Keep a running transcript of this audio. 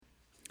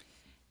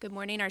Good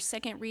morning. Our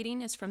second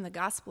reading is from the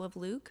Gospel of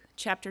Luke,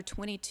 chapter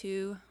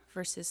 22,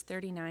 verses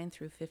 39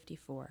 through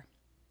 54.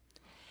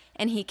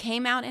 And he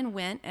came out and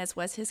went, as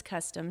was his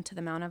custom, to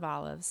the Mount of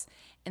Olives,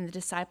 and the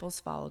disciples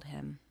followed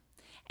him.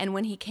 And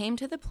when he came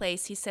to the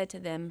place, he said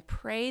to them,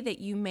 "Pray that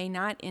you may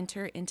not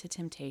enter into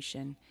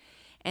temptation."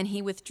 And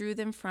he withdrew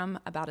from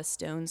them about a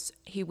stone's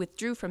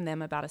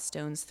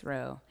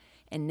throw,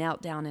 and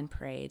knelt down and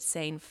prayed,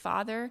 saying,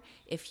 "Father,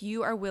 if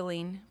you are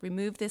willing,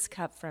 remove this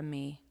cup from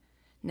me.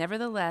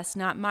 Nevertheless,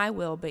 not my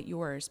will, but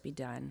yours be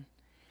done."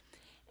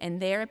 And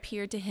there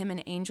appeared to him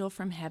an angel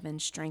from heaven,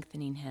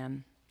 strengthening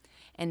him.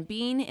 And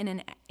being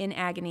in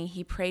agony,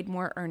 he prayed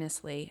more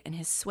earnestly, and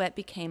his sweat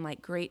became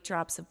like great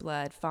drops of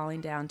blood falling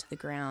down to the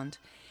ground.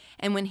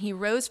 And when he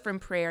rose from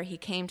prayer, he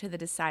came to the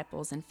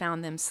disciples and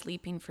found them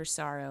sleeping for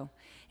sorrow.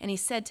 And he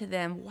said to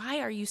them, "Why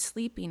are you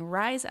sleeping?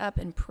 Rise up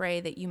and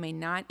pray that you may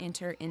not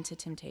enter into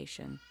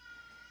temptation."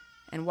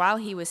 And while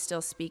he was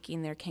still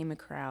speaking, there came a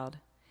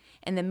crowd.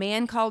 And the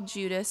man called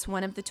Judas,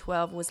 one of the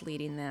 12, was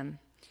leading them.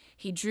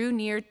 He drew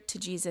near to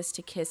Jesus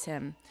to kiss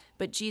him.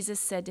 But Jesus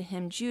said to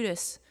him,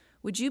 "Judas,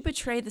 would you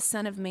betray the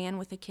Son of Man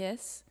with a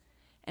kiss?"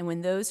 And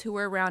when those who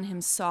were around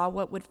him saw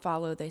what would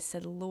follow, they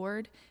said,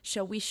 "Lord,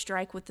 shall we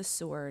strike with the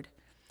sword?"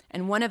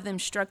 And one of them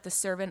struck the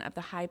servant of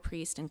the high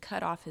priest and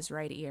cut off his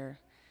right ear.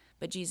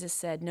 But Jesus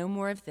said, "No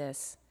more of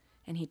this."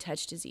 And he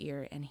touched his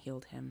ear and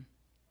healed him.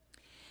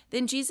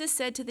 Then Jesus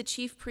said to the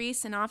chief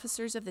priests and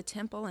officers of the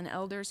temple and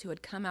elders who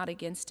had come out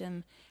against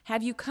him,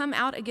 "Have you come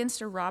out against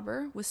a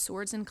robber with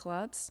swords and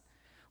clubs?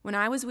 When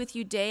I was with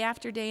you day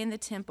after day in the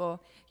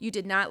temple, you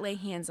did not lay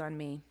hands on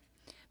me.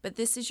 But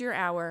this is your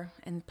hour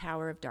and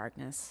power of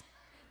darkness."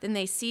 Then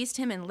they seized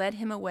him and led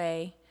him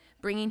away,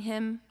 bringing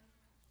him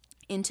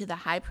into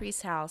the high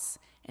priest's house,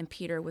 and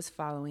Peter was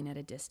following at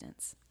a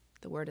distance.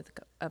 The word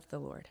of the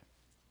Lord.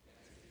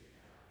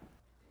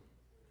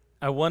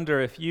 I wonder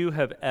if you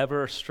have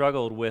ever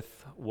struggled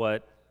with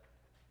what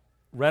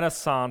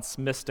Renaissance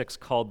mystics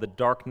called the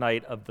dark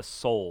night of the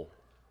soul.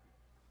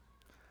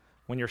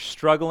 When you're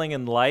struggling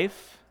in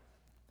life,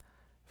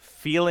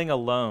 feeling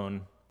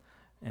alone,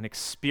 and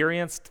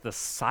experienced the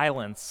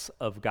silence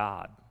of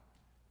God.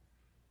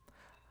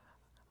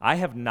 I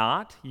have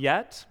not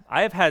yet.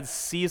 I have had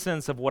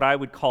seasons of what I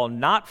would call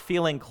not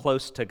feeling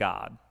close to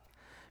God.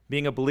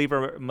 Being a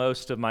believer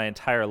most of my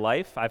entire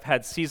life, I've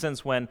had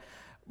seasons when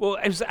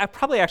it was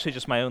probably actually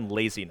just my own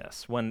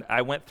laziness, when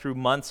I went through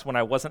months when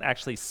I wasn't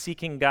actually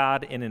seeking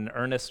God in an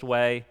earnest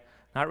way,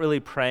 not really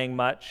praying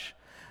much.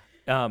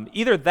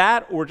 Either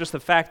that or just the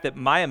fact that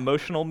my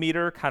emotional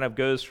meter kind of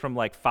goes from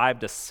like 5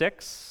 to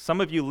 6.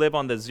 Some of you live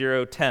on the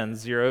 0, 10,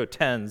 0,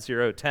 10,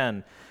 0,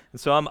 10. And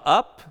so I'm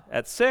up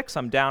at 6,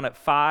 I'm down at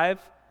 5,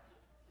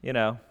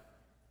 kind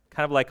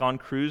of like on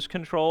cruise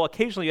control.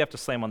 Occasionally you have to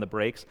slam on the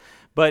brakes.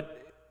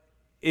 But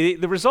the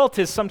result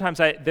is sometimes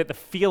that the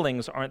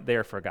feelings aren't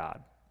there for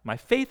God. My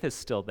faith is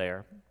still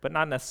there, but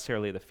not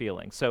necessarily the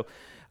feeling. So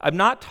I'm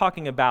not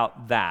talking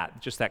about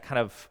that, just that kind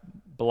of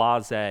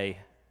blasé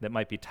that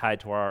might be tied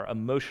to our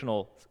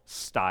emotional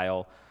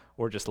style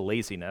or just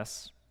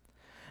laziness.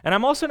 And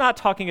I'm also not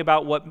talking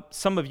about what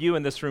some of you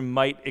in this room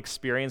might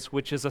experience,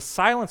 which is a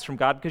silence from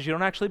God because you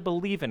don't actually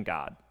believe in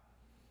God.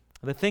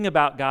 The thing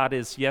about God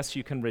is, yes,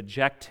 you can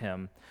reject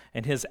him,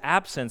 and his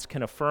absence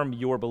can affirm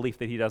your belief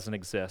that he doesn't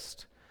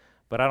exist.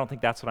 But I don't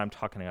think that's what I'm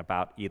talking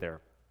about either.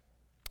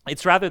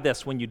 It's rather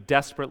this: when you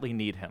desperately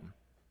need him,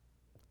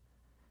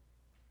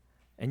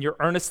 and you're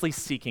earnestly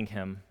seeking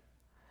him,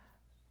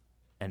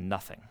 and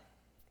nothing.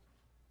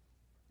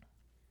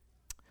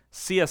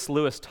 C.S.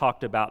 Lewis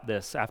talked about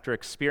this after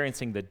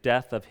experiencing the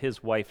death of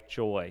his wife,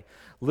 Joy.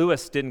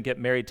 Lewis didn't get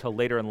married till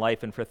later in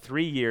life, and for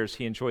 3 years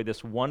he enjoyed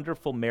this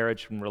wonderful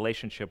marriage and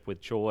relationship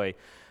with Joy,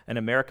 an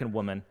American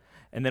woman.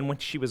 And then when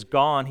she was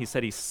gone, he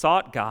said he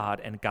sought God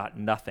and got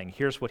nothing.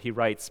 Here's what he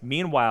writes: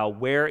 "Meanwhile,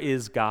 where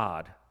is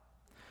God?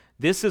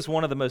 This is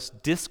one of the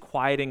most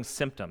disquieting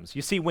symptoms.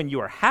 You see, when you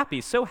are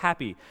happy, so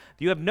happy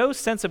that you have no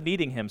sense of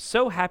needing him,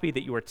 so happy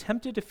that you are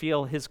tempted to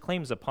feel his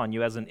claims upon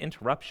you as an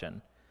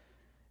interruption.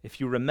 If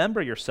you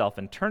remember yourself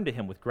and turn to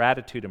him with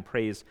gratitude and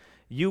praise,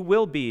 you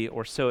will be,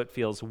 or so it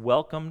feels,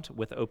 welcomed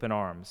with open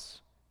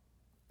arms.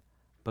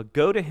 But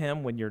go to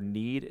him when your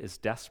need is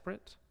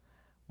desperate,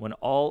 when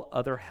all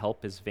other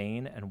help is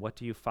vain, and what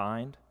do you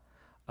find?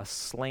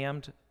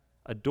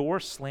 A door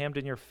slammed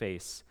in your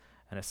face,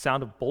 and a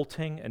sound of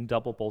bolting and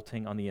double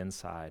bolting on the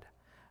inside.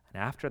 And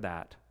after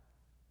that,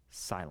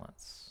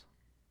 silence."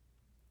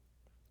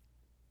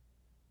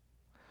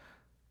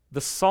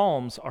 The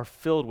Psalms are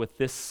filled with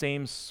this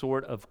same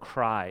sort of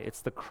cry. It's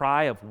the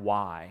cry of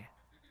why.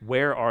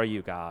 Where are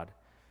you, God?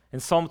 In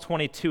Psalm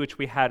 22, which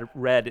we had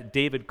read,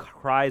 David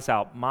cries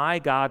out, my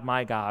God,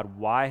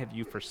 why have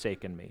you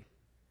forsaken me?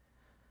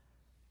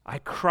 I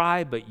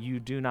cry, but you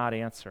do not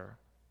answer."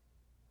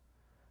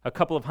 A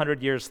couple of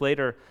hundred years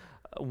later,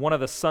 one of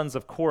the sons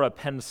of Korah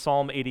penned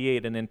Psalm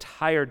 88, an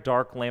entire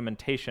dark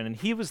lamentation, and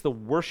he was the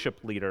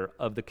worship leader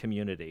of the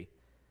community.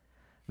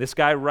 This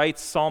guy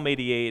writes Psalm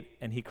 88,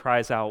 and he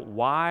cries out,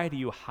 "Why do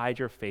you hide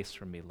your face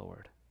from me,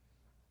 Lord?"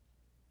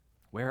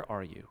 Where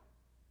are you?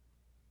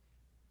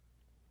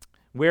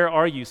 Where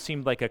are you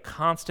seemed like a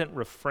constant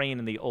refrain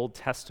in the Old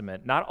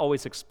Testament, not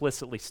always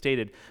explicitly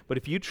stated, but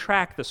if you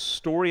track the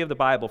story of the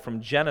Bible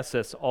from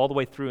Genesis all the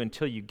way through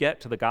until you get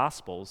to the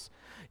Gospels,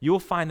 you will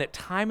find that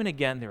time and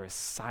again there is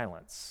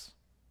silence.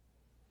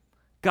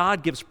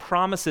 God gives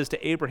promises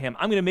to Abraham.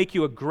 I'm going to make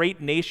you a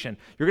great nation.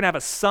 You're going to have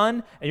a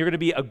son, and you're going to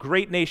be a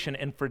great nation,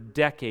 and for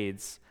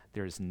decades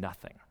there is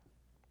nothing.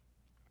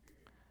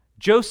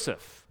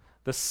 Joseph,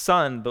 the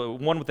son, the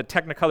one with the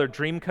Technicolor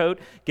Dreamcoat,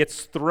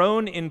 gets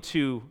thrown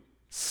into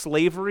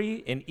slavery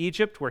in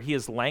Egypt where he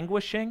is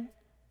languishing,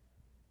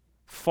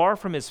 far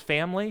from his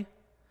family.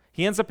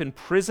 He ends up in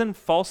prison,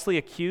 falsely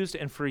accused,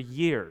 and for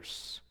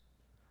years,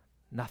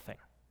 nothing.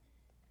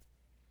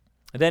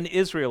 And then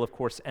Israel, of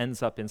course,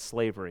 ends up in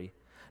slavery.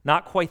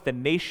 Not quite the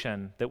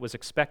nation that was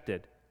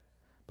expected,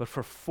 but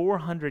for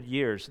 400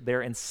 years,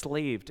 they're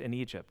enslaved in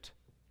Egypt.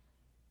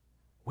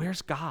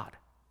 Where's God?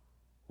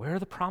 Where are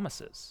the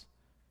promises?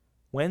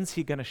 When's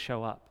he going to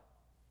show up?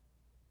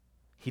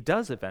 He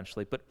does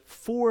eventually, but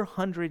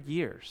 400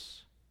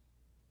 years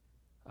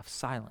of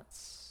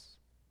silence.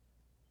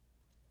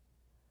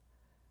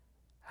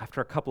 After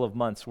a couple of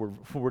months,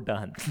 we're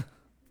done.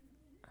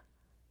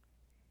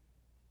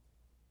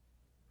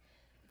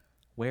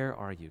 Where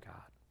are you, God?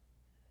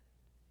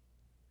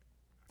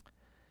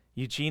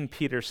 Eugene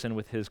Peterson,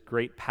 with his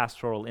great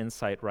pastoral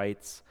insight,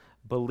 writes,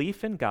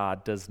 "Belief in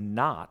God does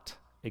not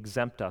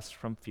exempt us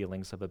from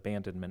feelings of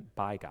abandonment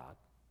by God.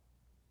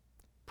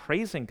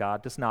 Praising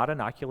God does not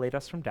inoculate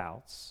us from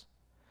doubts.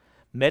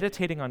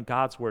 Meditating on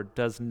God's word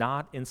does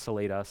not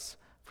insulate us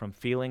from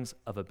feelings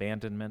of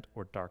abandonment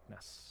or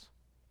darkness."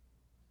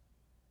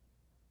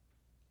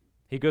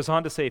 He goes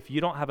on to say, if you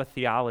don't have a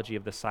theology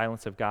of the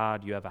silence of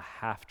God, you have a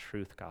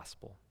half-truth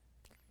gospel.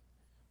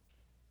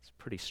 It's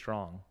pretty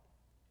strong.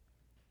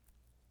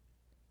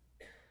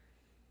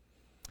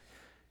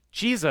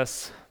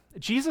 Jesus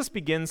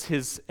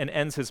begins and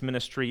ends his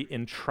ministry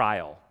in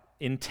trial,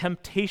 in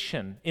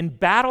temptation, in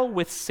battle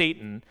with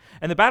Satan.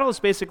 And the battle is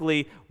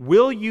basically,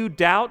 will you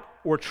doubt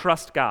or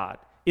trust God?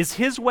 Is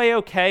his way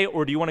okay,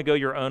 or do you want to go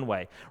your own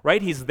way?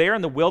 Right? He's there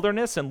in the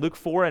wilderness in Luke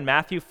 4 and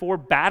Matthew 4,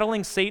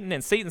 battling Satan,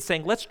 and Satan's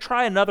saying, let's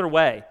try another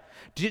way.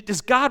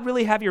 Does God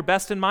really have your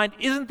best in mind?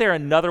 Isn't there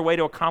another way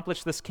to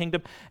accomplish this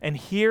kingdom? And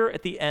here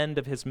at the end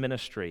of his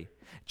ministry,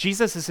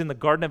 Jesus is in the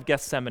Garden of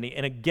Gethsemane,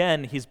 and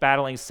again, he's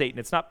battling Satan.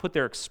 It's not put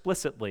there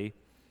explicitly,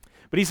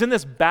 but he's in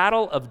this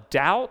battle of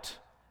doubt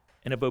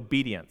and of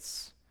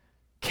obedience.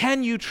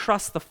 Can you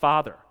trust the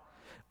Father?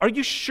 Are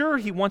you sure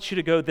he wants you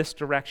to go this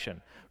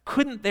direction?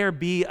 Couldn't there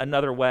be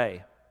another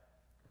way?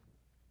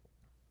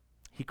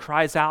 He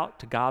cries out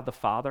to God the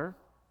Father,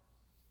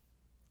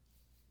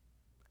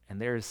 and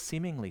there is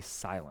seemingly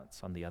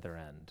silence on the other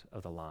end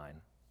of the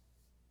line.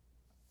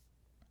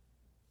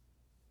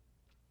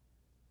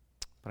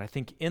 But I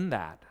think in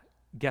that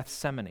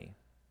Gethsemane,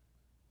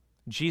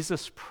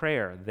 Jesus'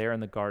 prayer there in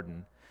the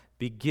garden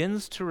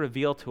begins to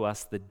reveal to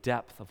us the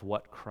depth of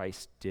what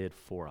Christ did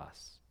for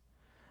us.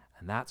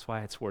 And that's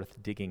why it's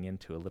worth digging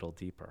into a little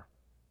deeper.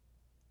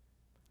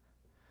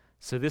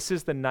 So this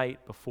is the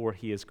night before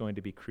he is going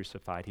to be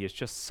crucified. He has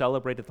just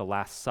celebrated the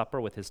Last Supper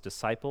with his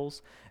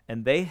disciples,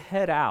 and they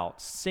head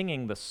out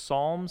singing the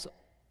Psalms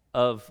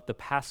of the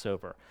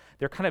Passover.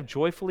 They're kind of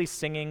joyfully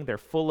singing. They're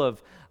full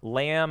of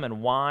lamb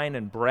and wine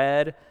and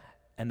bread,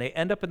 and they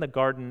end up in the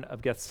Garden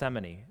of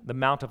Gethsemane, the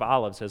Mount of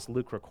Olives, as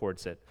Luke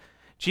records it.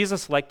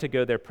 Jesus liked to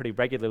go there pretty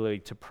regularly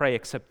to pray,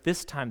 except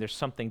this time there's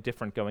something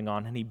different going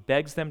on, and he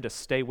begs them to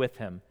stay with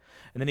him.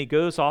 And then he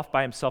goes off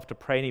by himself to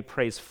pray, and he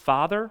prays,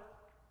 "Father,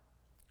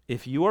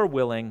 if you are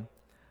willing,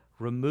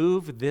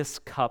 remove this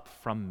cup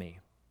from me.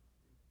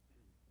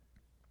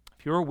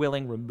 If you are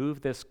willing,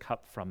 remove this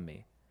cup from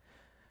me."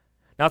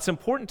 Now, it's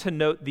important to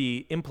note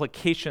the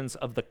implications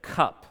of the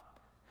cup.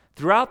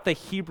 Throughout the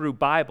Hebrew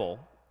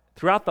Bible,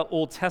 throughout the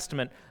Old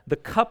Testament, the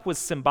cup was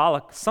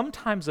symbolic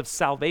sometimes of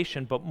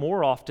salvation, but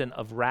more often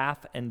of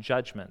wrath and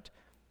judgment.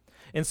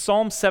 In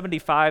Psalm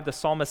 75, the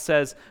psalmist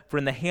says, "For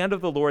in the hand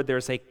of the Lord there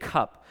is a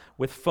cup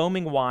with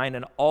foaming wine,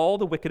 and all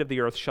the wicked of the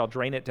earth shall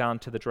drain it down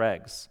to the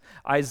dregs."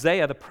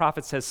 Isaiah, the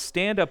prophet, says,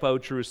 "Stand up, O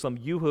Jerusalem,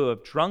 you who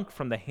have drunk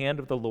from the hand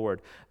of the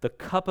Lord, the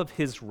cup of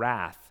his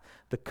wrath,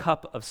 the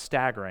cup of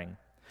staggering."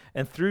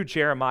 And through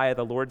Jeremiah,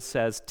 the Lord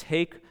says,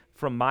 "Take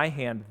from my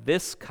hand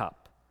this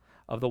cup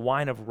of the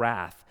wine of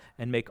wrath,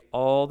 and make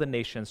all the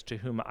nations to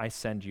whom I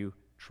send you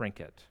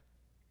drink it."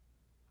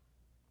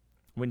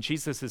 When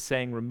Jesus is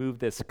saying, remove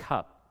this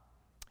cup,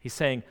 he's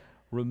saying,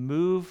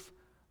 remove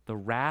the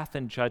wrath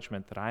and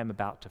judgment that I am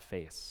about to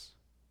face.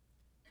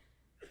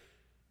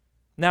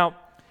 Now,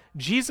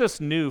 Jesus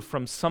knew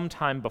from some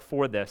time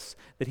before this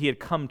that he had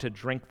come to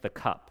drink the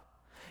cup.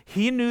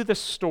 He knew the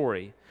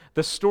story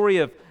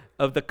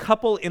of the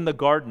couple in the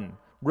garden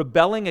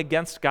rebelling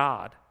against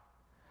God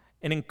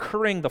and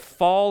incurring the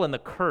fall and the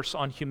curse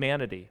on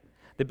humanity,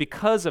 that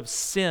because of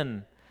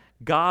sin,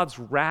 God's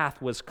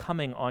wrath was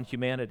coming on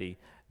humanity,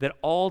 that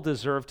all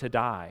deserved to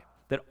die,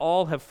 that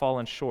all have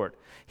fallen short.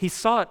 He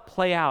saw it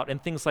play out in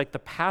things like the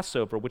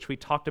Passover, which we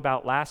talked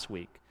about last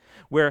week,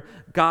 where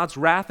God's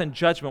wrath and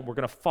judgment were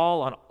going to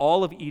fall on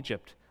all of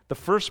Egypt. The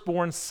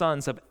firstborn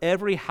sons of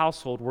every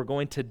household were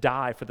going to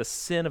die for the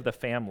sin of the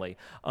family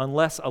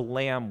unless a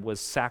lamb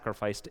was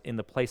sacrificed in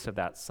the place of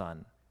that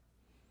son.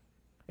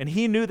 And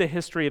he knew the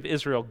history of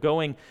Israel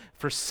going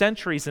for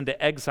centuries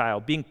into exile,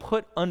 being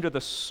put under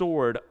the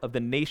sword of the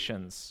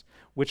nations,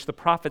 which the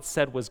prophet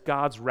said was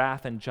God's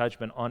wrath and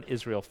judgment on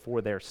Israel for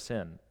their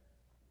sin.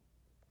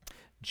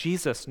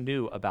 Jesus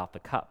knew about the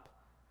cup.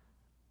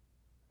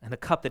 And the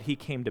cup that he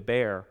came to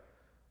bear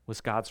was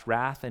God's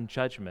wrath and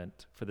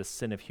judgment for the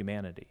sin of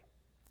humanity.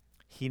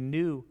 He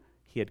knew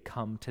he had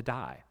come to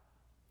die.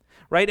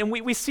 Right? And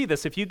we see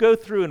this. If you go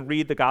through and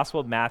read the Gospel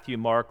of Matthew,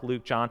 Mark,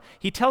 Luke, John,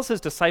 he tells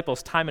his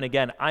disciples time and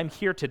again, I'm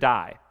here to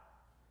die.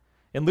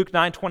 In Luke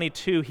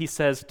 9:22, he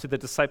says to the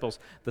disciples,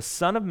 the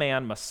Son of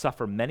Man must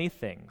suffer many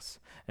things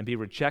and be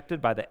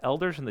rejected by the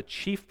elders and the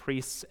chief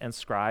priests and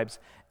scribes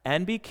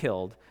and be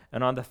killed,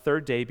 and on the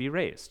third day be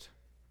raised.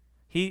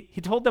 He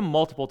told them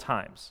multiple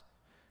times,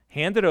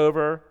 handed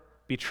over,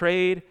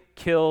 betrayed,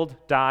 killed,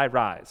 die,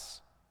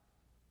 rise.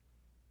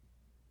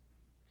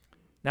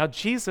 Now,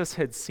 Jesus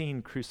had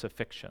seen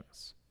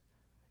crucifixions.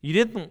 You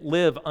didn't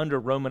live under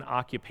Roman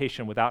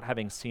occupation without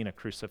having seen a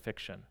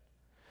crucifixion.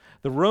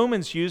 The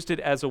Romans used it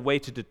as a way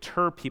to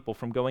deter people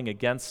from going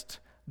against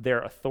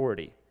their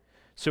authority.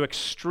 So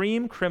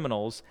extreme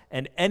criminals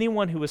and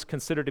anyone who was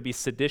considered to be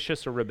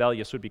seditious or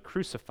rebellious would be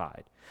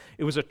crucified.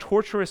 It was a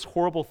torturous,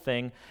 horrible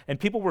thing, and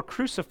people were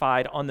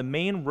crucified on the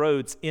main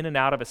roads in and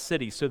out of a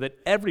city so that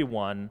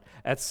everyone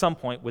at some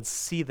point would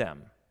see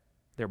them,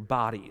 their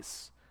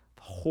bodies,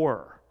 the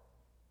horror.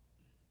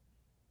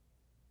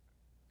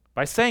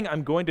 By saying,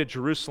 I'm going to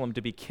Jerusalem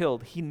to be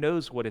killed, he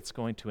knows what it's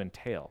going to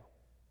entail.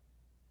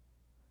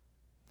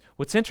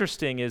 What's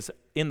interesting is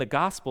in the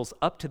Gospels,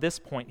 up to this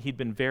point, he'd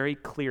been very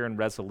clear and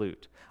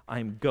resolute.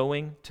 I'm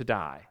going to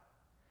die.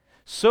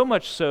 So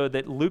much so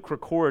that Luke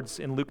records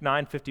in Luke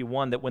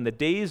 9:51 that when the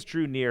days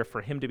drew near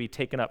for him to be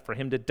taken up, for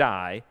him to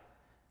die,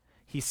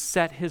 he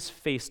set his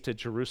face to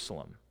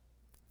Jerusalem.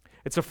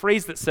 It's a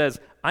phrase that says,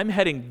 I'm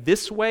heading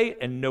this way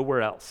and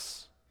nowhere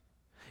else.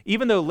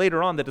 Even though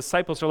later on the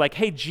disciples are like,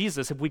 hey,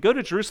 Jesus, if we go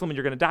to Jerusalem and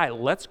you're going to die,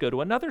 let's go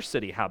to another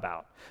city. How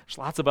about? There's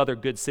lots of other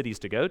good cities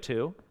to go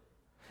to.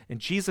 And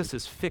Jesus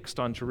is fixed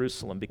on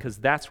Jerusalem because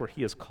that's where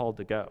he is called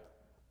to go.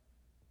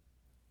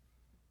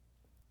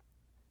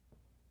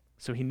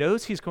 So he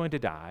knows he's going to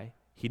die.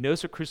 He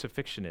knows what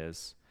crucifixion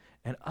is.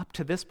 And up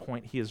to this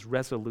point, he is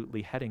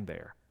resolutely heading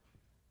there.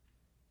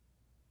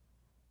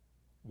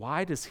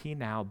 Why does he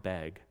now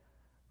beg,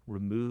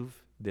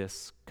 remove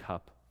this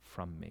cup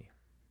from me?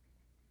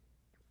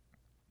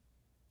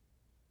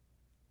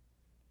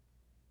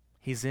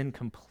 He's in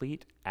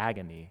complete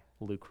agony,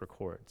 Luke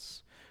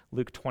records.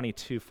 Luke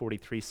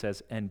 22:43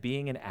 says, and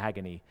being in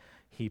agony,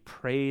 he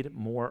prayed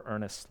more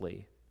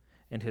earnestly,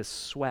 and his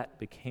sweat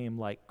became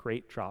like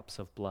great drops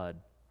of blood.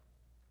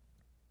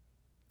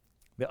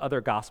 The other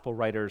gospel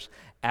writers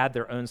add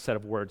their own set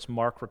of words.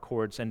 Mark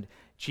records, and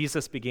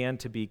Jesus began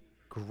to be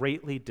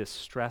greatly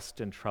distressed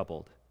and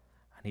troubled.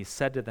 And he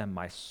said to them,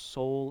 my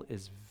soul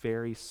is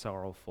very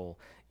sorrowful,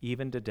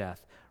 even to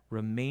death.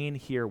 Remain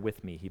here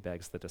with me, he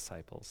begs the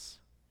disciples.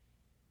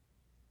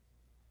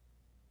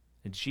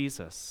 And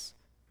Jesus,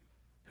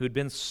 who had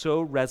been so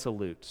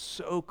resolute,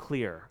 so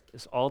clear,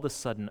 is all of a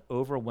sudden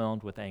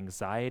overwhelmed with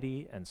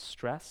anxiety and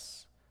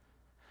stress.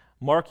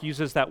 Mark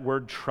uses that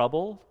word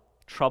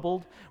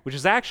troubled, which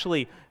is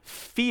actually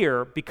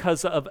fear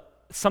because of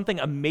something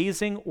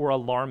amazing or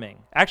alarming.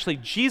 Actually,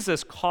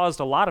 Jesus caused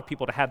a lot of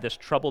people to have this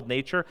troubled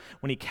nature.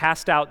 When he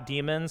cast out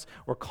demons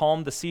or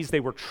calmed the seas, they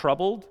were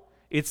troubled.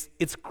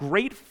 It's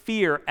great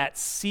fear at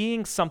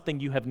seeing something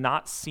you have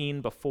not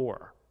seen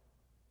before.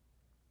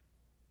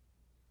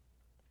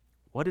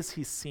 What has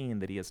he seen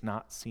that he has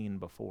not seen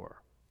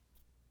before?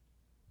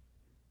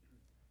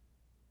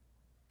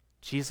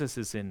 Jesus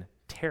is in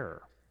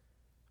terror,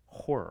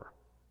 horror,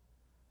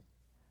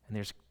 and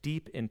there's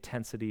deep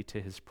intensity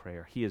to his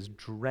prayer. He is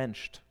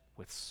drenched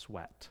with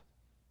sweat.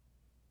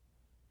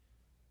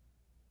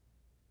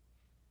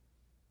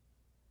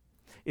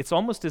 It's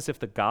almost as if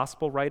the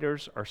gospel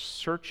writers are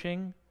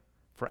searching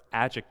for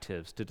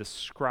adjectives to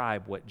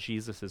describe what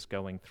Jesus is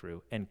going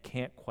through and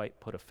can't quite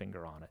put a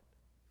finger on it.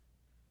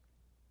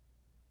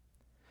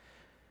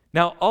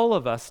 Now, all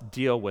of us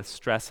deal with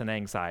stress and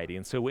anxiety,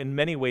 and so in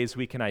many ways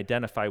we can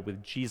identify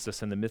with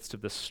Jesus in the midst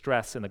of the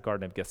stress in the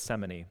Garden of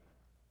Gethsemane.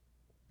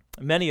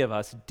 Many of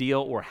us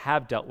deal or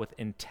have dealt with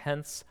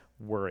intense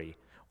worry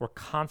or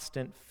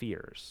constant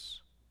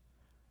fears.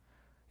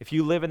 If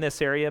you live in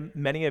this area,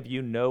 many of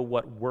you know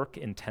what work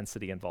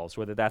intensity involves,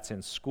 whether that's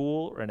in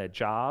school or in a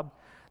job,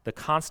 the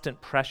constant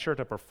pressure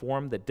to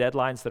perform, the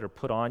deadlines that are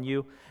put on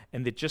you,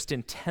 and the just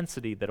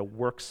intensity that a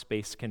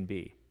workspace can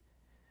be.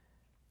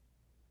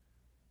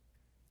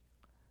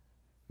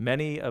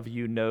 Many of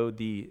you know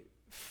the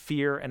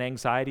fear and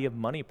anxiety of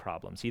money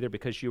problems, either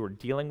because you are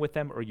dealing with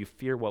them or you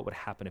fear what would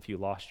happen if you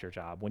lost your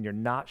job, when you're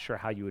not sure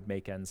how you would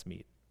make ends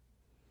meet.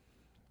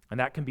 And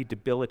that can be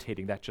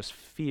debilitating, that just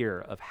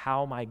fear of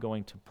how am I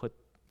going to put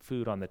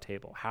food on the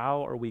table?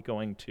 How are we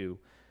going to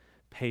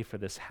pay for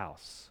this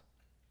house?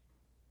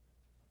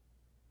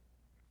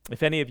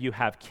 If any of you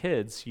have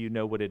kids, you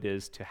know what it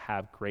is to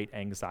have great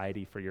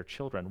anxiety for your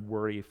children,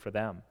 worry for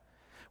them.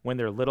 When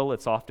they're little,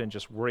 it's often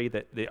just worry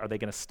that are they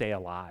going to stay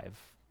alive?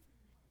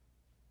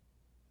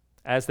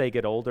 As they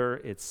get older,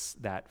 it's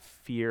that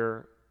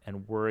fear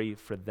and worry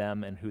for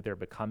them and who they're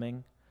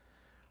becoming,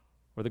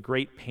 or the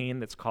great pain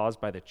that's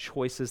caused by the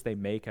choices they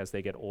make as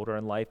they get older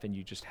in life, and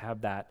you just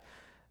have that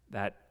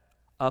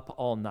up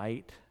all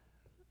night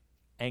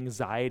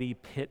anxiety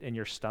pit in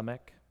your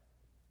stomach.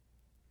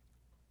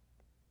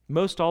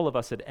 Most all of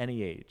us at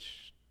any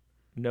age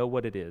know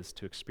what it is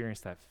to experience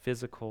that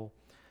physical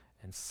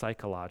and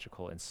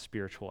psychological and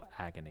spiritual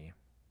agony.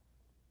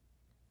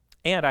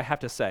 And I have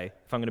to say,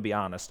 if I'm going to be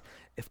honest,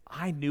 if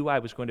I knew I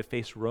was going to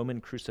face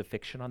Roman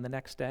crucifixion on the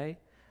next day,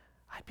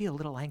 I'd be a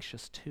little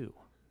anxious too.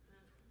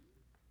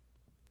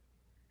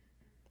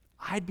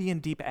 I'd be in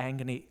deep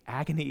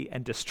agony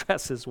and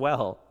distress as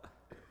well.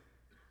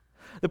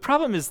 The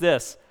problem is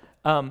this,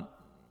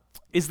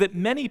 is that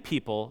many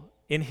people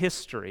in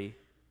history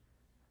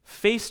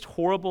faced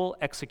horrible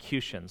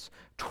executions,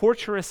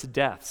 torturous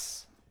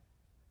deaths,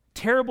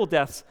 terrible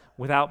deaths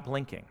without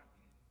blinking.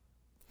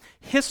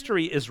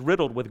 History is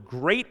riddled with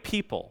great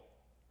people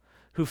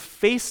who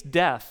faced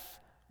death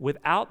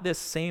without this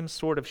same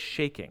sort of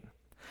shaking.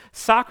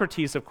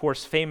 Socrates, of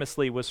course,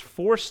 famously was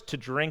forced to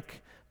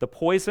drink the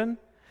poison,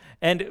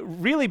 and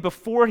really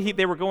before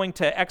they were going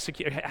to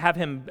have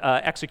him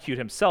execute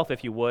himself,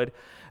 if you would,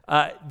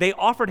 they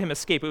offered him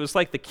escape. It was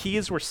like the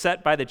keys were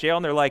set by the jail,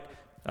 and they're like,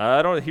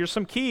 here's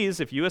some keys.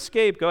 If you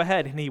escape, go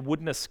ahead. And he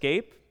wouldn't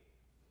escape.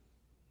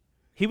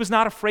 He was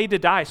not afraid to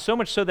die, so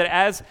much so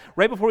that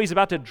right before he's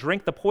about to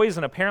drink the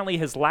poison, apparently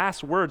his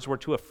last words were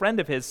to a friend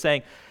of his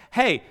saying,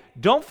 hey,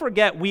 don't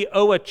forget we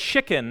owe a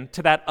chicken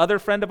to that other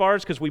friend of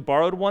ours because we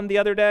borrowed one the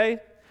other day.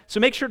 So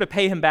make sure to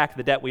pay him back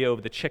the debt we owe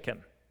the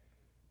chicken.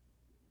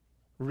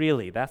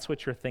 Really, that's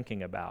what you're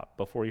thinking about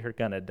before you're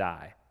going to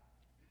die.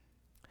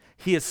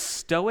 He is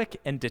stoic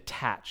and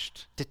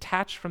detached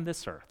from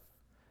this earth.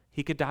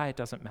 He could die, it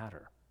doesn't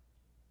matter.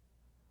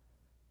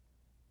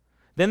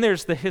 Then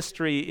there's the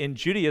history in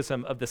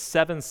Judaism of the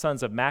 7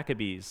 sons of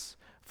Maccabees,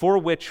 for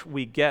which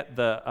we get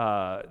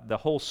the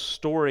whole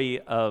story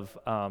of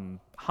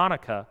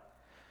Hanukkah.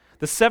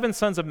 The 7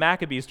 sons of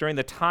Maccabees, during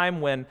the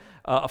time when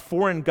a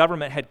foreign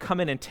government had come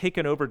in and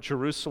taken over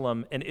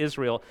Jerusalem and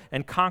Israel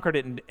and conquered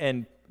it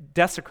and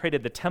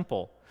desecrated the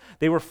temple,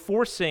 they were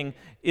forcing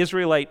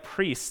Israelite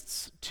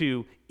priests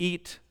to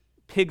eat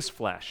pig's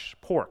flesh,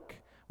 pork,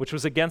 which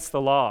was against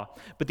the law.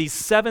 But these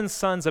 7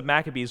 sons of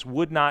Maccabees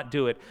would not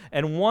do it.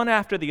 And one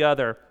after the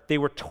other, they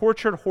were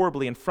tortured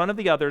horribly in front of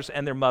the others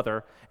and their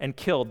mother and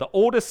killed. The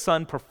oldest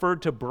son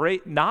preferred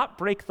to not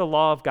break the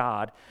law of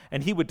God,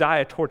 and he would die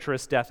a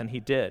torturous death, and he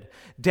did.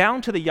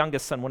 Down to the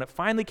youngest son. When it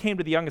finally came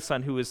to the youngest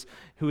son, who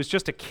was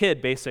just a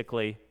kid,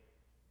 basically,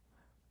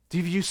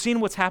 have you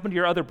seen what's happened to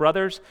your other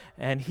brothers?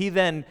 And he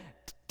then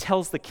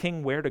tells the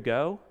king where to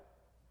go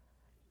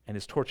and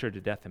is tortured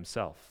to death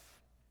himself.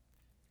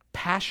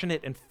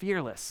 Passionate and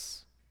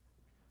fearless.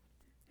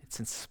 It's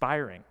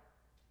inspiring.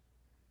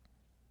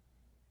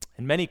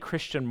 And many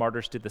Christian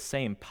martyrs did the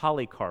same.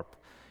 Polycarp,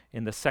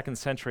 in the 2nd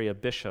century, a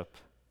bishop,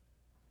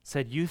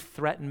 said, you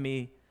threaten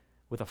me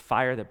with a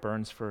fire that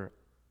burns for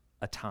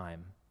a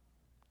time.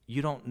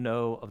 You don't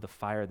know of the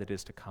fire that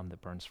is to come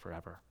that burns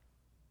forever.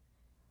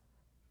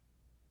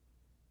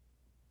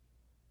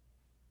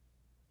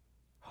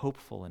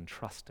 Hopeful and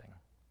trusting.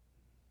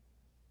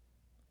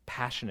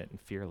 Passionate and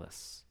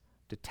fearless.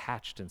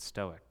 Detached and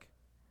stoic.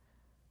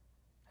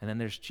 And then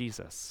there's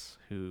Jesus,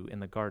 who in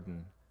the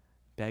garden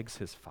begs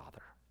his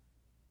Father,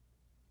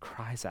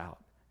 cries out,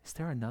 is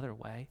there another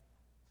way?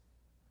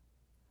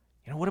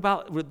 What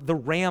about the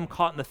ram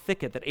caught in the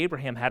thicket that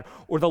Abraham had,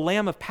 or the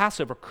lamb of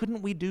Passover?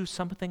 Couldn't we do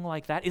something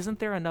like that? Isn't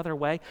there another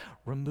way?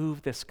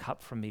 Remove this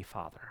cup from me,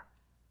 Father.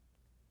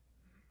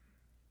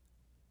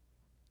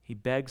 He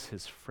begs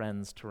his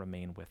friends to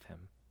remain with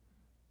him.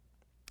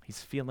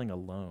 He's feeling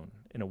alone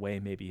in a way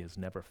maybe he has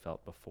never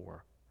felt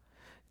before.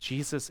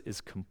 Jesus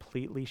is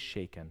completely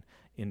shaken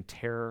in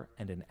terror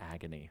and in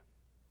agony.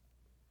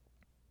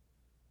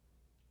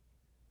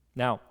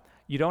 Now,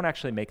 you don't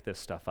actually make this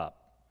stuff up.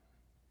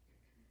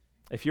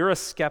 If you're a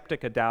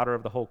skeptic, a doubter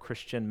of the whole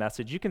Christian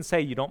message, you can say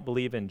you don't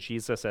believe in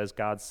Jesus as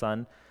God's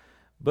Son,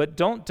 but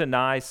don't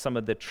deny some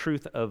of the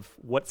truth of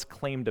what's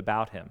claimed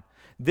about him.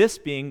 This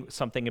being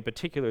something in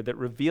particular that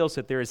reveals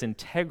that there is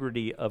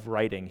integrity of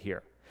writing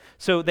here.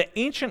 So the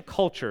ancient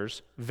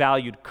cultures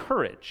valued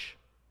courage,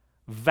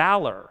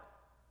 valor,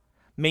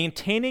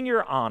 maintaining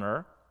your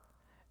honor,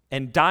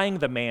 and dying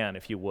the man,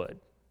 if you would.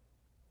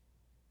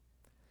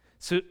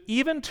 So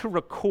even to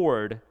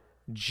record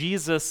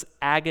Jesus'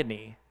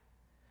 agony,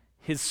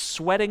 his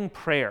sweating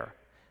prayer,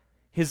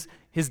 his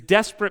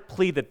desperate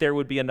plea that there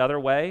would be another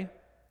way,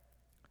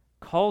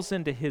 calls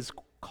into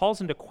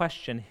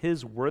question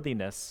his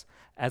worthiness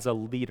as a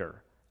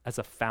leader, as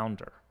a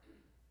founder.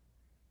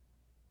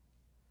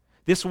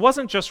 This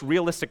wasn't just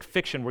realistic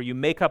fiction where you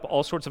make up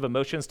all sorts of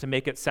emotions to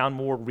make it sound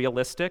more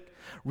realistic.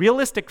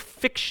 Realistic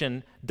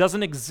fiction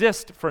doesn't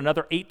exist for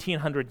another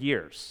 1,800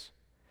 years.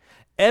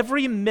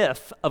 Every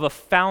myth of a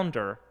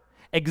founder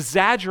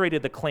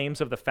exaggerated the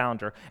claims of the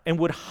founder and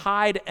would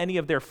hide any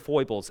of their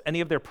foibles, any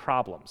of their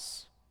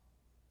problems.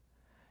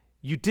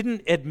 You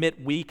didn't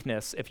admit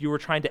weakness if you were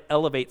trying to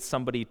elevate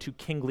somebody to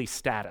kingly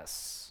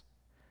status.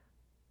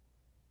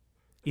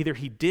 Either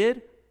he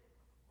did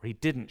or he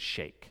didn't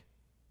shake.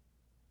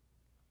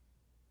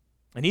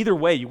 And either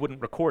way, you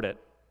wouldn't record it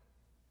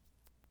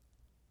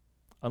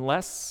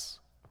unless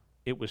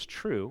it was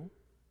true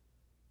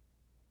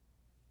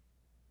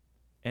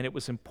and it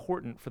was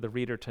important for the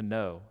reader to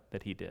know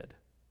that he did.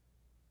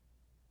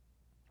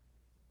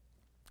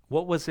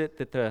 What was it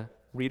that the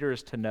reader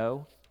is to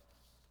know?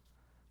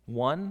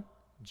 One,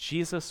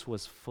 Jesus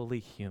was fully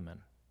human.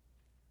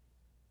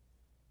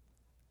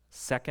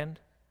 Second,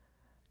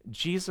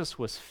 Jesus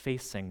was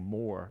facing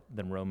more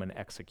than Roman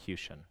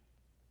execution.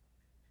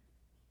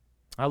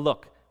 Now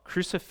look,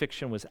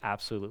 crucifixion was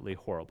absolutely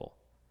horrible.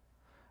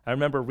 I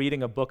remember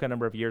reading a book a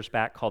number of years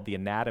back called The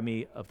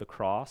Anatomy of the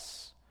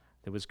Cross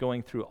that was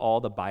going through all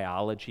the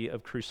biology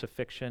of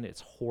crucifixion.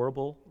 It's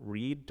horrible.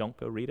 Don't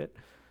go read it.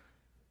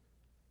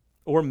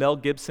 Or Mel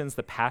Gibson's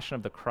The Passion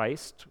of the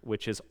Christ,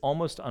 which is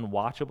almost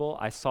unwatchable.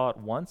 I saw it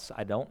once.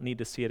 I don't need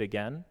to see it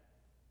again.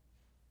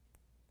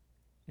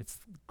 It's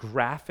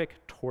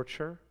graphic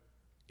torture.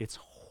 It's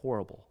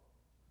horrible.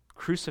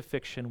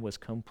 Crucifixion was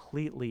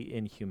completely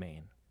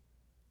inhumane.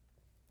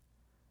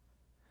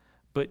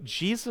 But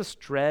Jesus'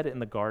 dread in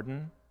the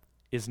garden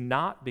is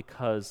not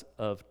because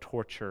of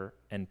torture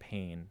and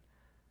pain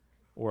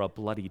or a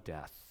bloody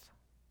death.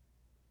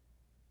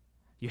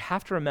 You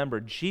have to remember,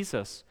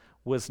 Jesus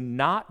was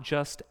not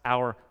just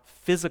our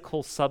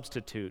physical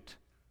substitute,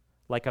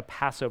 like a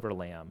Passover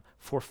lamb,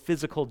 for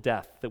physical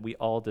death that we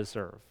all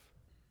deserve.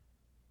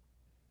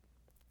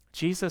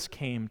 Jesus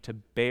came to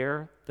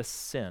bear the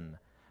sin,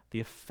 the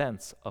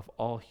offense of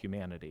all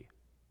humanity.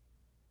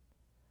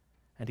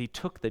 And he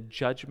took the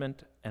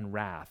judgment and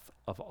wrath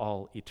of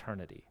all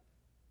eternity.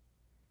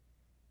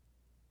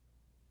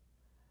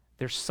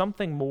 There's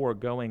something more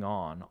going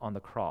on the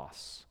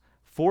cross,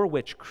 for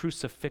which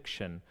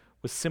crucifixion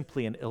was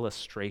simply an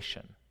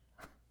illustration.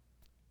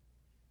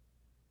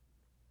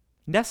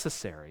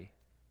 Necessary,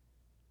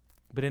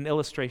 but an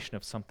illustration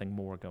of something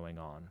more going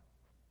on.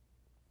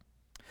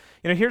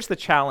 Here's the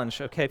challenge,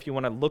 okay, if you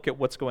want to look at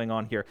what's going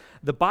on here.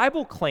 The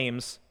Bible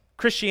claims,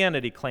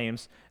 Christianity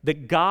claims,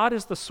 that God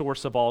is the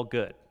source of all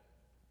good.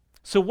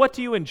 So what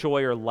do you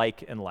enjoy or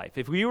like in life?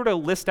 If we were to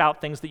list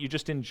out things that you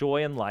just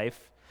enjoy in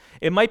life,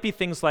 it might be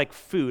things like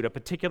food, a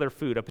particular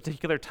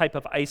type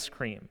of ice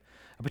cream,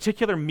 a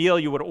particular meal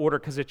you would order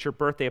because it's your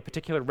birthday, a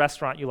particular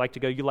restaurant you like to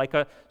go, you like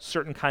a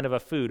certain kind of a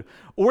food,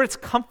 or it's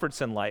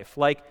comforts in life.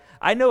 Like,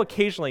 I know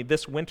occasionally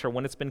this winter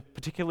when it's been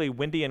particularly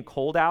windy and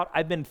cold out,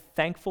 I've been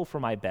thankful for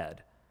my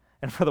bed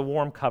and for the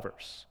warm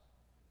covers.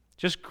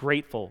 Just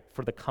grateful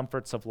for the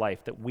comforts of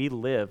life that we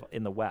live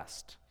in the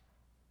West.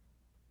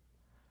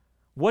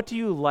 What do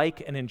you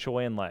like and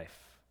enjoy in life?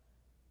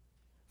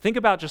 Think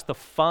about just the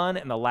fun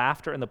and the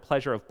laughter and the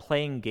pleasure of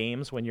playing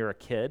games when you're a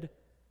kid.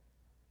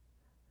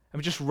 I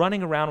mean, just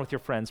running around with your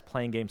friends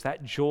playing games,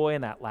 that joy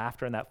and that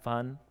laughter and that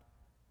fun.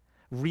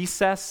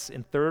 Recess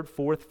in 3rd,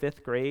 4th,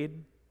 5th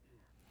grade.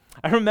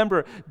 I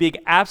remember being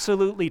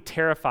absolutely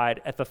terrified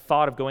at the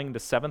thought of going into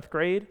 7th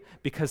grade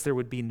because there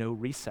would be no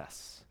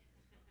recess.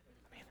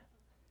 I mean,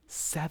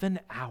 7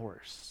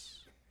 hours.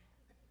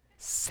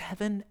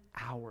 7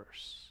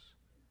 hours.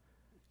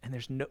 And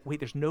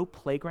there's no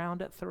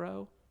playground at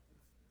Thoreau?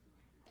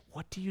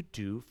 What do you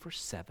do for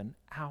 7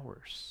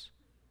 hours?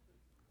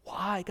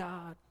 Why,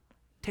 God?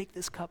 Take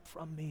this cup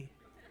from me.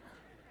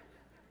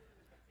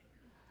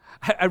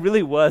 I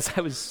really was.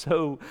 I was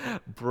so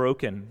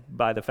broken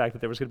by the fact that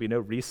there was going to be no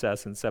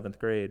recess in 7th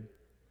grade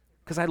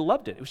because I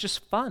loved it. It was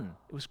just fun.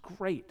 It was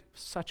great. It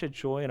was such a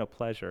joy and a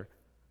pleasure.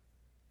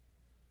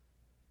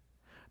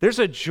 There's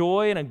a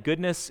joy and a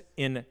goodness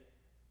in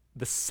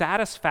the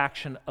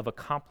satisfaction of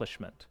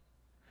accomplishment,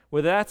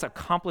 whether that's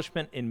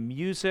accomplishment in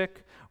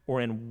music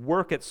or in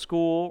work at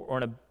school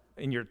or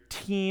in your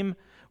team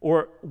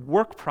or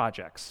work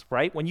projects,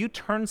 right? When you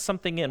turn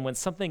something in, when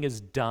something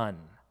is done,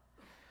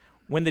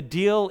 when the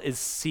deal is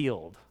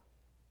sealed,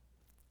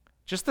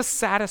 just the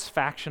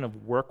satisfaction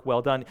of work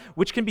well done,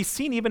 which can be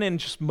seen even in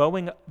just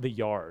mowing the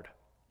yard,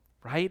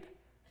 right?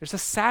 There's a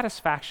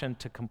satisfaction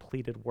to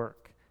completed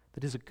work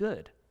that is a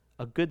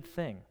good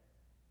thing.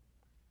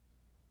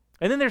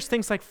 And then there's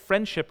things like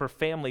friendship or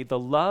family, the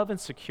love and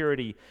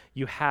security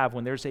you have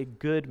when there's a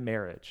good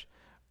marriage,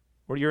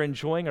 or you're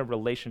enjoying a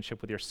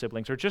relationship with your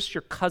siblings, or just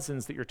your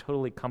cousins that you're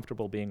totally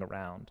comfortable being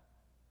around.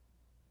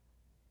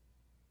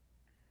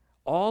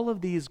 All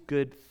of these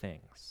good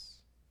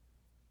things,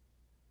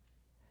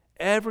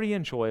 every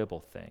enjoyable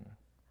thing,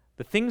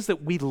 the things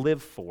that we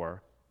live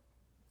for,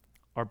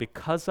 are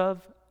because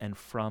of and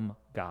from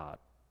God.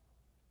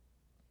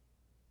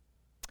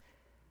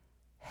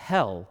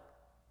 Hell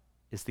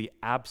is the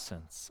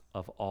absence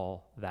of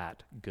all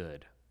that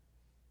good.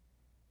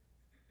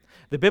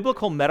 The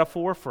biblical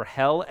metaphor for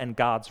hell and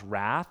God's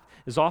wrath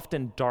is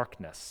often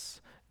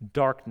darkness,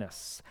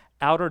 darkness,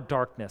 outer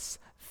darkness,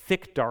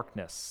 thick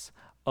darkness,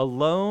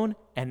 alone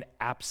and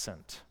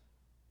absent.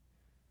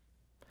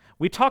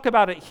 We talk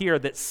about it here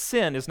that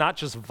sin is not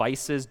just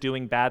vices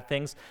doing bad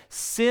things.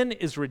 Sin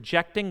is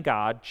rejecting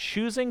God,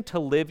 choosing to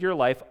live your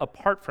life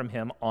apart from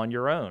Him on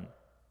your own.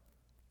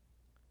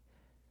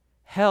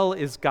 Hell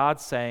is God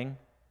saying,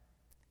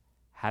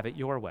 have it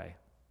your way.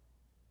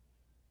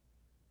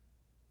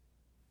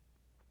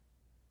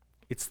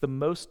 It's the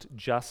most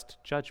just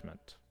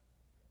judgment.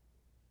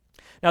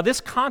 Now, this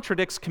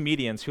contradicts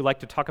comedians who like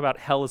to talk about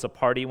hell as a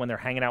party when they're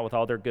hanging out with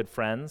all their good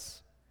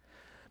friends.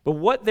 But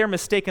what they're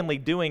mistakenly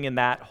doing in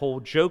that whole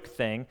joke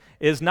thing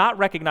is not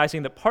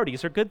recognizing that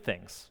parties are good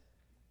things.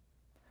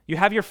 You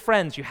have your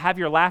friends, you have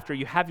your laughter,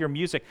 you have your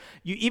music,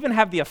 you even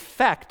have the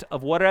effect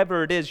of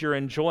whatever it is you're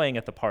enjoying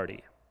at the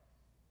party.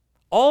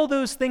 All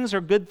those things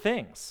are good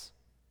things.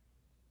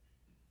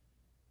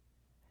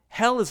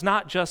 Hell is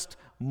not just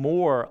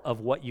more of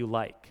what you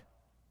like.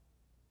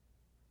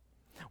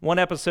 One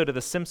episode of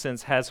The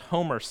Simpsons has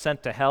Homer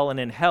sent to hell, and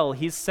in hell,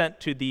 he's sent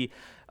to the,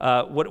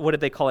 what did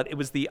they call it? It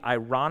was the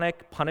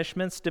ironic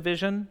punishments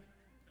division.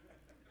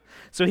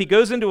 So he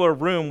goes into a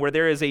room where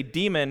there is a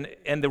demon,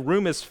 and the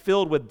room is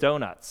filled with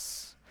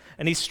donuts.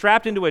 And he's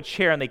strapped into a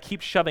chair, and they keep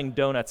shoving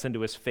donuts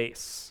into his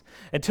face.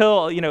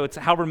 Until, it's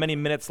however many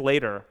minutes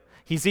later,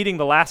 he's eating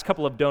the last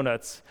couple of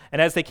donuts, and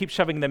as they keep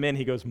shoving them in,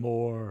 he goes,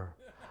 more,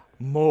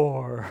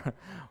 more,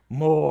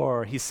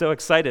 more. He's so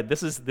excited.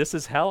 This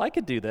is hell. I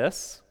could do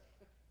this.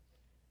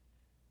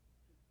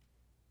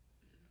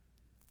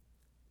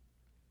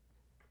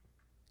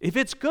 If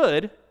it's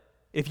good,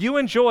 if you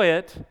enjoy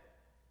it,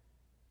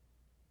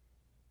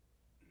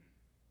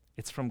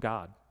 it's from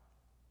God.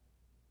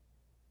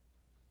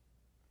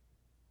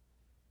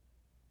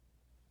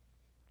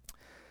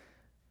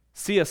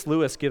 C.S.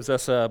 Lewis gives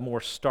us a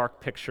more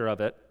stark picture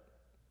of it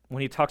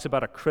when he talks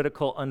about a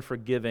critical,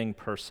 unforgiving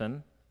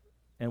person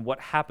and what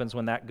happens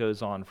when that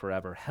goes on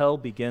forever. Hell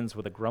begins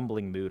with a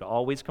grumbling mood,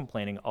 always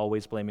complaining,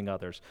 always blaming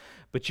others.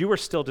 But you are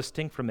still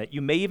distinct from it.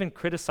 You may even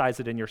criticize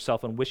it in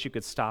yourself and wish you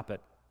could stop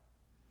it.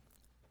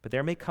 But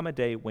there may come a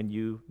day when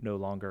you no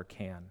longer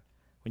can,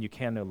 when you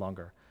can no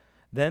longer.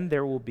 Then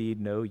there will be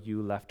no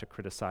you left to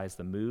criticize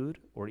the mood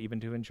or even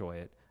to enjoy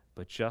it,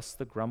 but just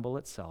the grumble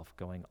itself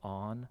going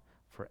on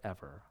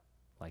forever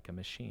like a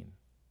machine.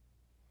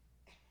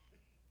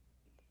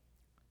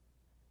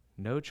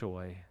 No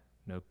joy,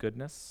 no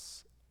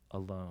goodness,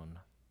 alone,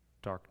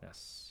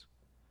 darkness.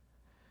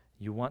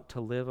 You want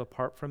to live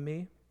apart from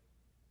me?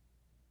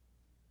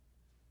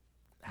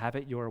 Have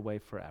it your way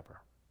forever.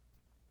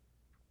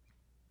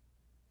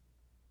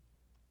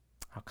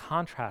 Now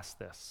contrast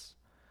this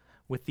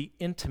with the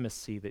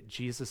intimacy that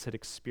Jesus had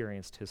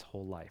experienced his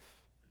whole life.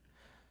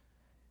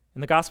 In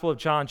the Gospel of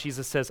John,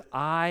 Jesus says,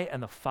 I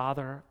and the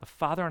Father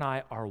and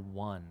I are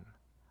one.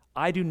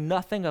 I do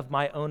nothing of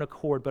my own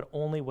accord, but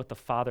only what the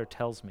Father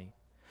tells me.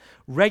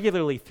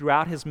 Regularly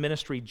throughout his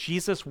ministry,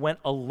 Jesus went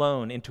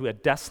alone into a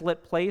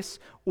desolate place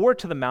or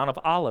to the Mount of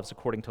Olives,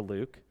 according to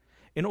Luke,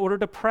 in order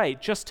to pray,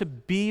 just to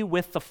be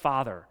with the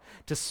Father,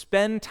 to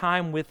spend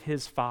time with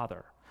his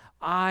Father.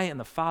 I and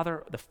the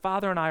Father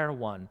and I are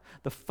one.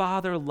 The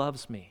Father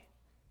loves me.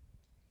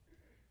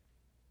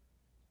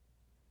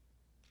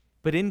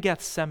 But in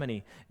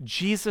Gethsemane,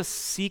 Jesus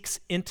seeks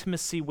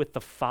intimacy with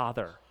the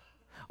Father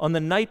on the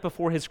night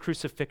before his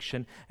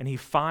crucifixion, and he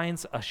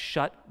finds a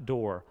shut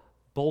door,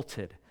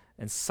 bolted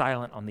and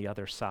silent on the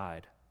other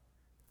side.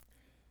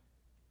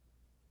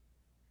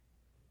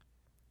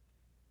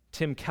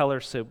 Tim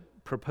Keller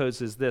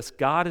proposes this: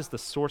 God is the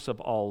source of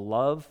all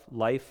love,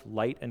 life,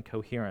 light, and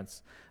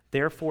coherence.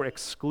 Therefore,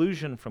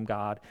 exclusion from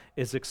God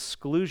is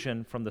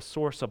exclusion from the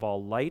source of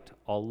all light,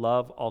 all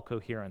love, all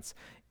coherence.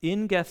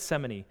 In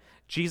Gethsemane,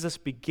 Jesus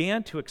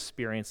began to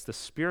experience the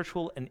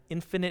spiritual and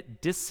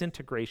infinite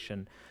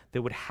disintegration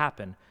that would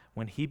happen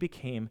when he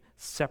became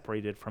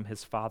separated from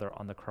his Father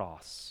on the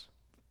cross.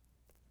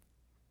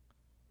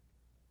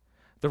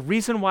 The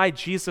reason why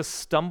Jesus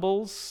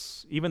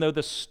stumbles, even though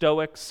the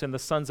Stoics and the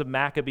sons of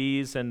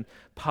Maccabees and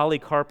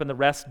Polycarp and the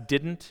rest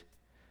didn't,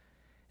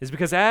 is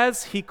because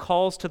as he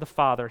calls to the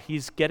Father,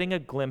 he's getting a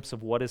glimpse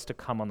of what is to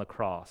come on the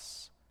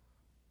cross.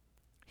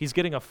 He's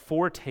getting a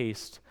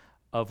foretaste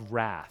of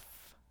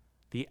wrath,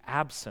 the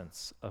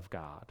absence of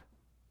God.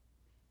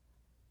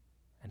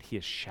 And he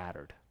is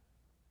shattered.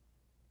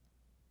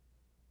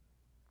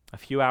 A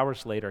few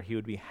hours later, he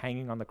would be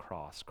hanging on the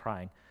cross,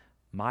 crying,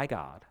 my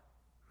God,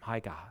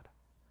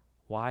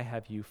 why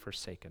have you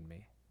forsaken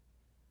me?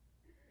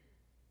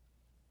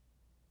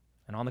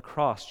 And on the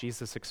cross,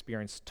 Jesus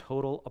experienced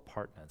total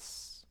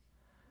apartness,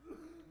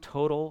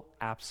 total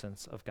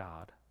absence of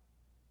God.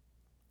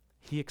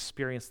 He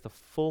experienced the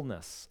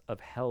fullness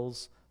of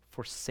hell's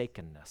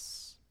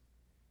forsakenness.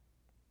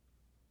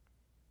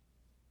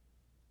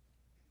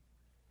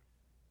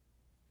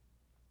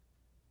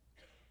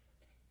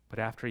 But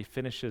after he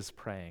finishes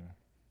praying,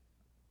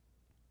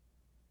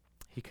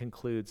 he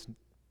concludes,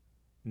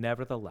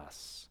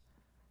 nevertheless,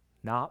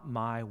 not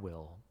my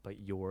will, but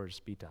yours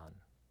be done.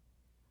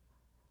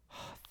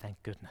 Oh,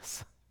 thank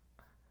goodness.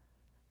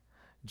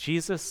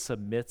 Jesus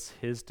submits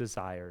his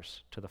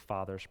desires to the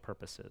Father's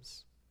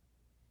purposes.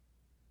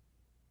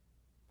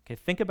 Okay,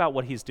 think about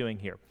what he's doing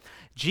here.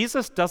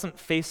 Jesus doesn't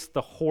face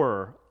the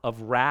horror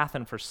of wrath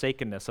and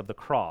forsakenness of the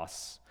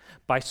cross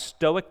by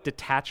stoic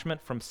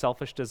detachment from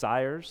selfish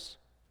desires,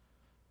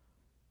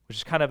 which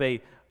is kind of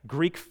a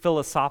Greek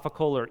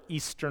philosophical or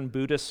Eastern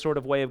Buddhist sort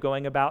of way of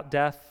going about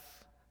death.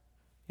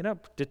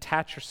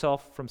 Detach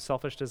yourself from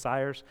selfish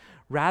desires.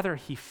 Rather,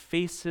 he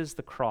faces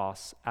the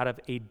cross out of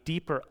a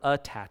deeper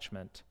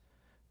attachment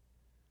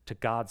to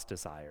God's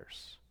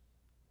desires.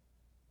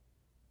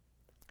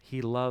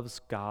 He loves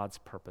God's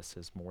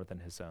purposes more than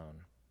his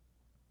own.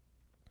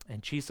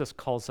 And Jesus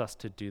calls us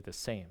to do the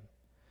same.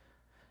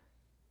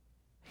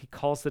 He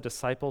calls the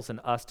disciples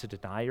and us to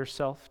deny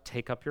yourself,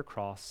 take up your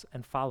cross,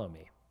 and follow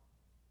me.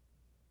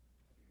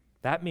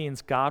 That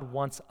means God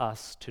wants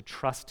us to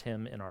trust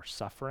him in our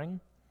suffering,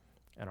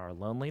 in our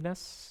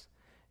loneliness,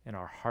 in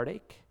our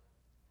heartache,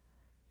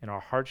 in our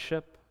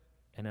hardship,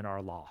 and in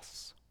our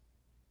loss.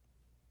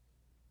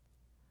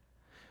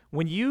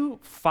 When you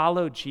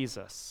follow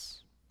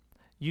Jesus,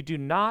 you do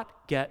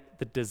not get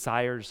the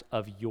desires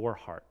of your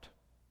heart.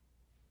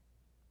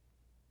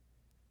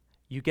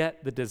 You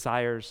get the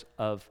desires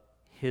of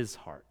his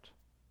heart.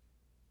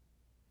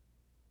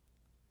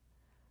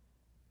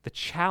 The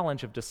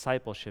challenge of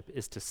discipleship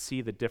is to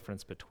see the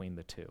difference between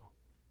the two,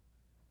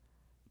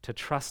 to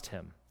trust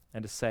him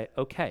and to say,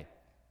 okay,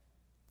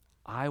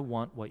 I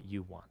want what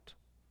you want.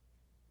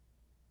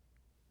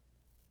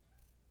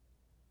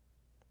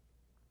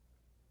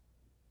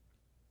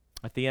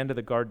 At the end of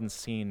the garden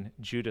scene,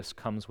 Judas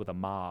comes with a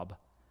mob.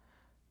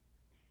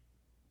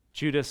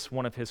 Judas,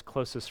 one of his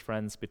closest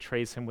friends,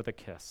 betrays him with a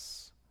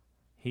kiss.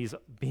 He's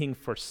being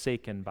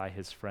forsaken by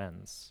his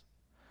friends.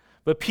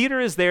 But Peter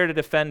is there to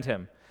defend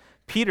him.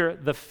 Peter,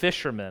 the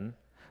fisherman,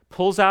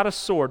 pulls out a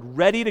sword,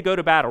 ready to go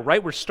to battle,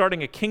 right? We're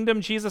starting a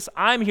kingdom, Jesus.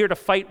 I'm here to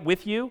fight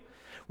with you.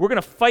 We're going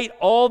to fight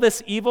all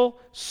this evil,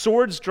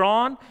 swords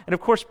drawn. And of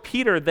course,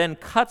 Peter then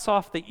cuts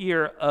off the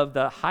ear of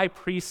the high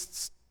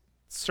priest's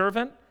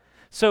servant.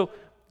 So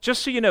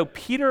just so you know,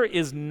 Peter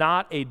is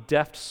not a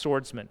deft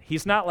swordsman.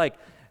 He's not like,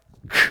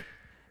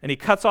 and he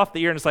cuts off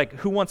the ear and is like,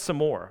 who wants some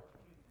more?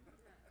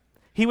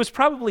 He was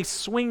probably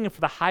swinging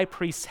for the high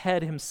priest's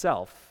head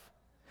himself.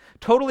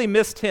 Totally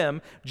missed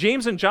him.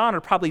 James and John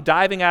are probably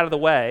diving out of the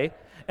way,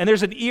 and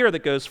there's an ear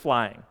that goes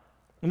flying.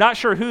 I'm not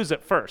sure whose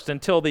at first,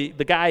 until the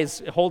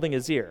guy's holding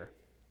his ear.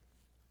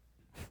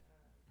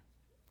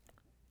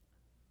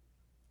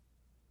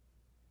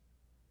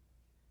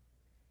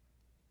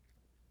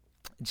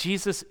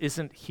 Jesus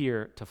isn't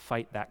here to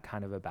fight that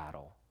kind of a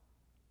battle.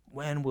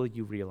 When will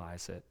you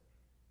realize it?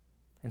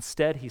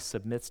 Instead, he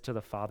submits to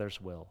the Father's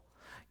will,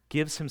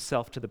 gives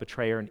himself to the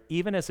betrayer, and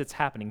even as it's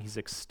happening, he's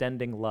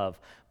extending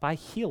love by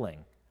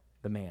healing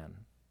the man.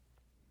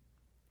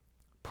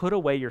 Put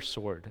away your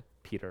sword,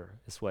 Peter,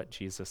 is what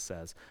Jesus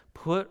says.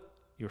 Put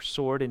your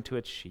sword into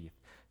its sheath.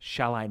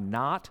 Shall I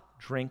not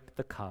drink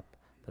the cup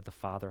that the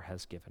Father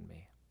has given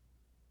me?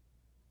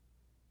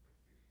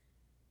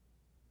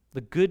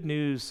 The good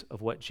news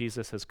of what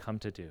Jesus has come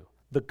to do,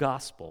 the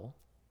gospel,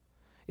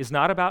 is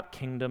not about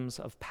kingdoms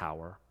of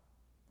power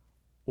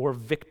or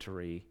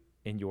victory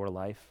in your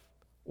life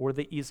or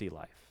the easy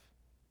life.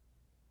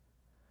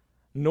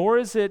 Nor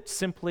is it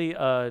simply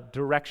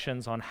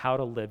directions on how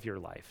to live your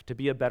life, to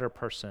be a better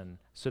person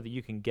so that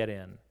you can get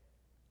in.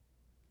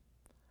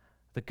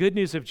 The good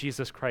news of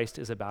Jesus Christ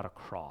is about a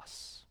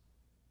cross.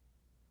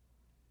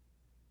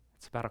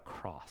 It's about a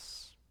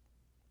cross.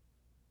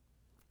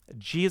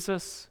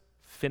 Jesus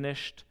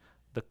finished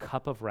the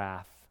cup of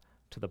wrath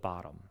to the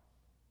bottom,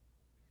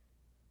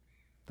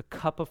 the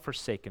cup of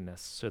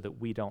forsakenness, so that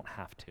we don't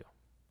have to.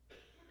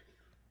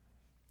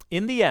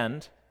 In the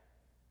end,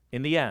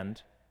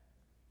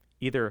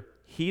 either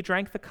he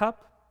drank the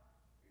cup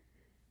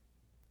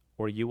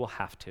or you will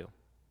have to.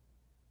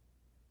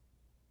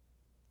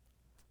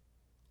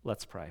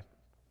 Let's pray.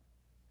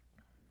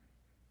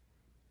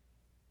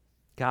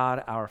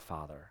 God, our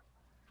Father,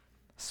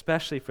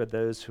 especially for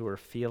those who are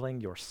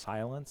feeling your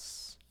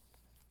silence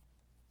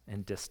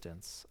and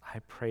distance, I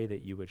pray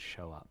that you would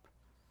show up,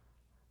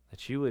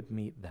 that you would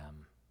meet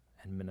them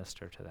and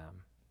minister to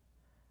them.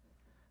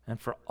 And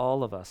for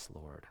all of us,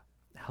 Lord,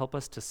 help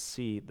us to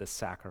see the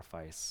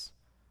sacrifice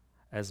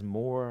as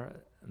more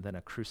than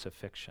a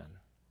crucifixion,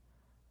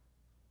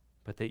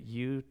 but that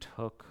you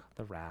took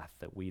the wrath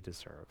that we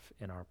deserve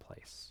in our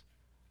place.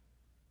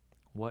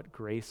 What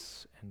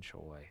grace and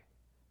joy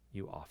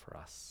you offer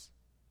us.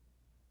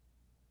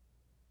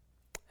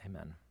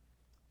 Amen.